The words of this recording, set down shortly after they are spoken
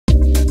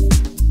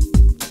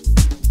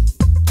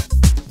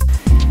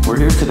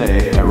here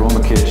today at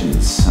Roma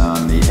Kitchens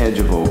on the edge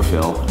of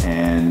Oakville,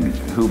 and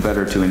who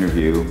better to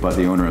interview but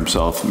the owner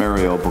himself,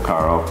 Mario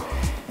Boccaro.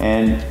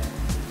 And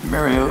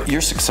Mario,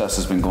 your success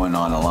has been going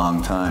on a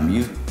long time.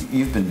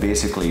 You've been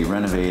basically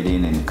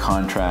renovating and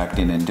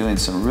contracting and doing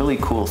some really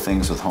cool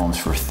things with homes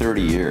for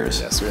 30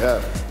 years. Yes, we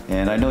have.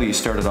 And I know you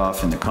started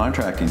off in the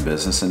contracting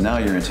business, and now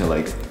you're into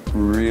like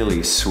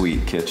really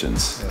sweet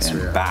kitchens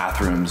and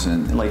bathrooms,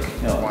 and like,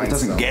 you know, it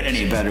doesn't get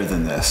any better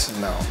than this.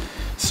 No.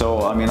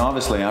 So, I mean,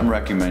 obviously I'm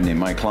recommending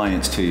my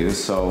clients to you,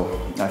 so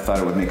I thought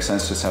it would make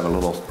sense just to have a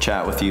little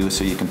chat with you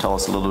so you can tell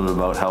us a little bit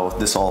about how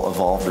this all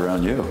evolved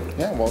around you.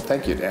 Yeah, well,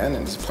 thank you, Dan,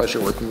 and it's a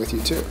pleasure working with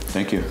you too.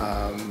 Thank you.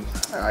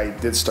 I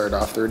did start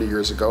off 30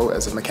 years ago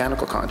as a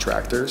mechanical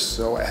contractor,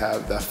 so I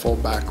have that full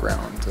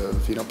background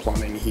of, you know,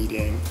 plumbing,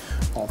 heating,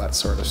 all that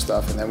sort of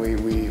stuff. And then we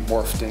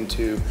morphed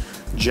into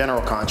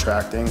general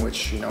contracting,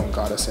 which, you know,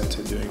 got us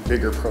into doing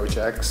bigger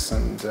projects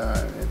and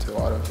into a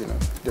lot of, you know,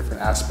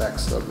 different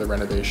aspects of the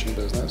renovation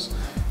business.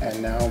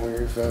 And now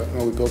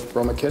we built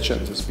Roma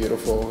Kitchens, this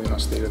beautiful, you know,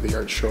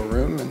 state-of-the-art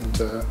showroom, and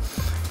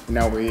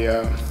now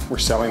we're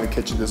selling the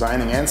kitchen,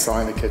 designing and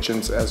selling the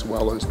kitchens, as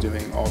well as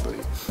doing all the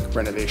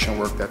renovation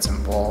work that's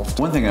involved.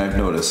 One thing I've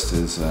noticed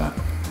is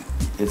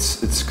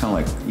it's kind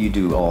of like you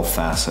do all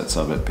facets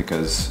of it,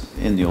 because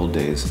in the old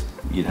days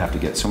you'd have to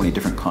get so many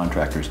different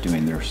contractors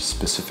doing their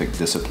specific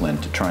discipline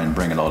to try and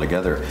bring it all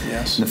together.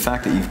 Yes. And the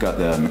fact that you've got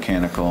the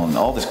mechanical and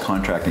all this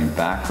contracting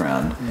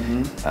background,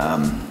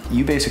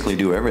 you basically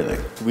do everything.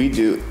 We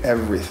do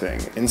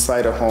everything.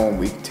 Inside a home,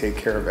 we take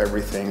care of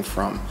everything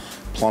from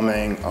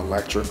plumbing,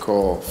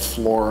 electrical,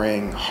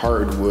 flooring,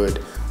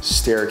 hardwood,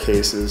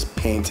 staircases,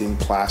 painting,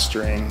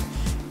 plastering.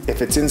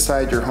 If it's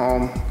inside your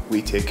home,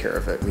 we take care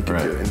of it. We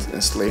can do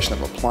installation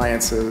of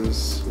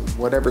appliances,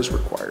 whatever's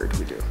required,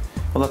 we do.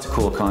 Well, that's a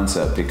cool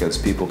concept, because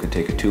people can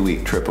take a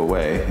 2-week trip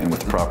away, and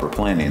with the proper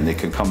planning, they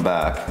can come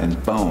back and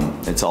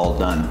boom, it's all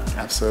done.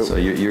 Absolutely. So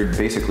you're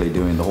basically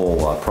doing the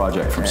whole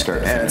project from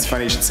start to finish. And it's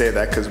funny you should say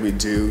that, because we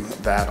do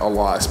that a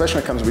lot, especially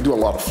when it comes, we do a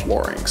lot of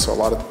flooring. So a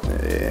lot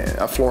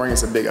of flooring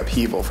is a big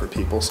upheaval for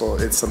people, so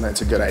it's something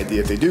that's a good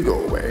idea if they do go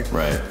away.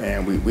 Right.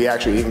 And we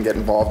actually even get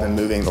involved in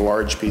moving the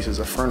large pieces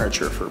of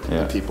furniture for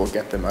people,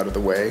 get them out of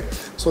the way,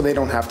 so they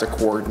don't have to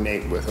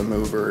coordinate with a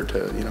mover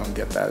to, you know,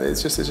 get that.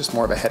 It's just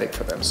more of a headache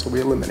for them. So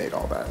we eliminate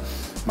all that.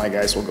 My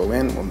guys will go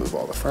in, we'll move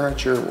all the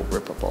furniture, we'll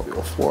rip up all the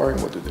old flooring,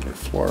 we'll do the new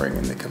flooring,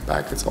 and they come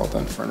back, it's all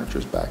done,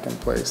 furniture's back in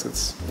place.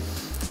 It's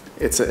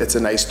a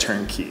nice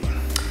turnkey.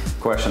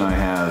 Question I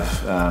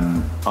have,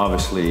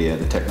 obviously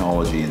the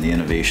technology and the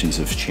innovations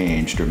have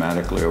changed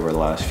dramatically over the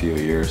last few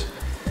years.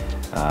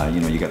 You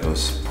know, you got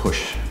those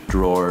push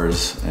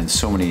drawers and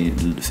so many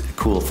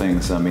cool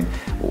things. I mean,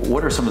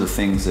 what are some of the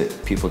things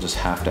that people just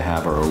have to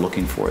have or are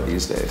looking for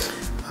these days?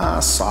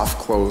 Soft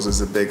close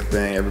is a big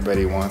thing.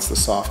 Everybody wants the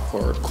soft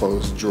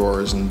close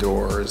drawers and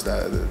doors.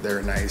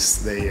 They're nice.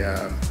 They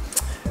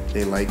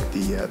like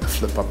the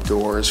flip-up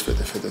doors for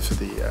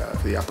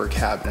the upper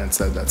cabinets.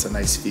 That's a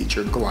nice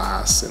feature.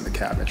 Glass in the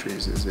cabinetry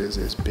is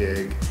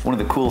big. One of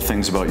the cool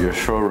things about your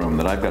showroom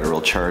that I've got a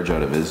real charge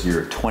out of is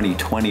your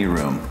 20/20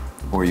 room,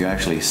 where you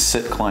actually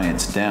sit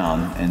clients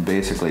down and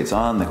basically it's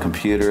on the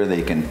computer.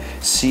 They can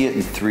see it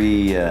in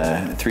three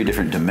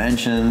different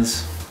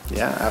dimensions.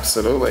 Yeah,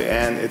 absolutely,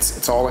 and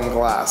it's all in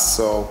glass.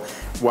 So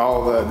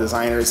while the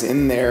designer's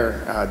in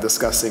there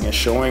discussing and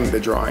showing the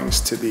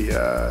drawings to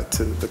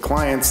the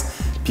clients,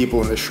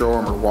 people in the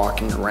showroom are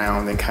walking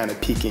around and kind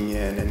of peeking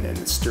in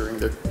and stirring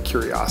their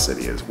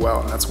curiosity as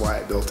well. And that's why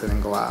I built it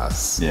in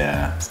glass.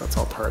 Yeah. So that's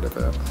all part of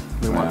it.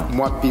 We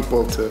want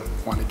people to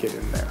want to get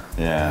in there.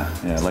 Yeah,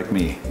 like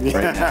me.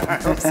 Right now.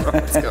 So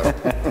let's go.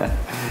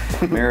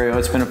 Mario,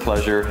 it's been a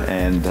pleasure.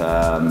 And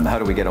how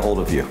do we get a hold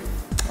of you?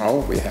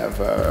 Oh, we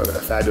have a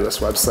fabulous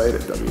website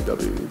at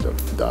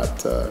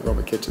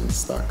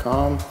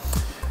www.romakitchens.com.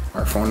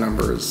 Our phone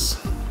number is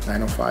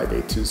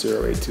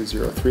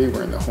 905-820-8203.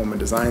 We're in the Home and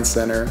Design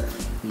Center.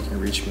 You can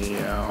reach me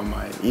on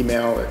my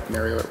email at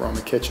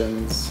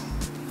mario@romakitchens.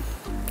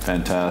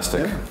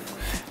 Fantastic. Yeah.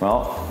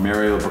 Well,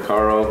 Mario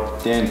Boccaro,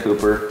 Dan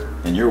Cooper,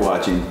 and you're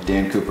watching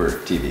Dan Cooper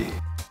TV.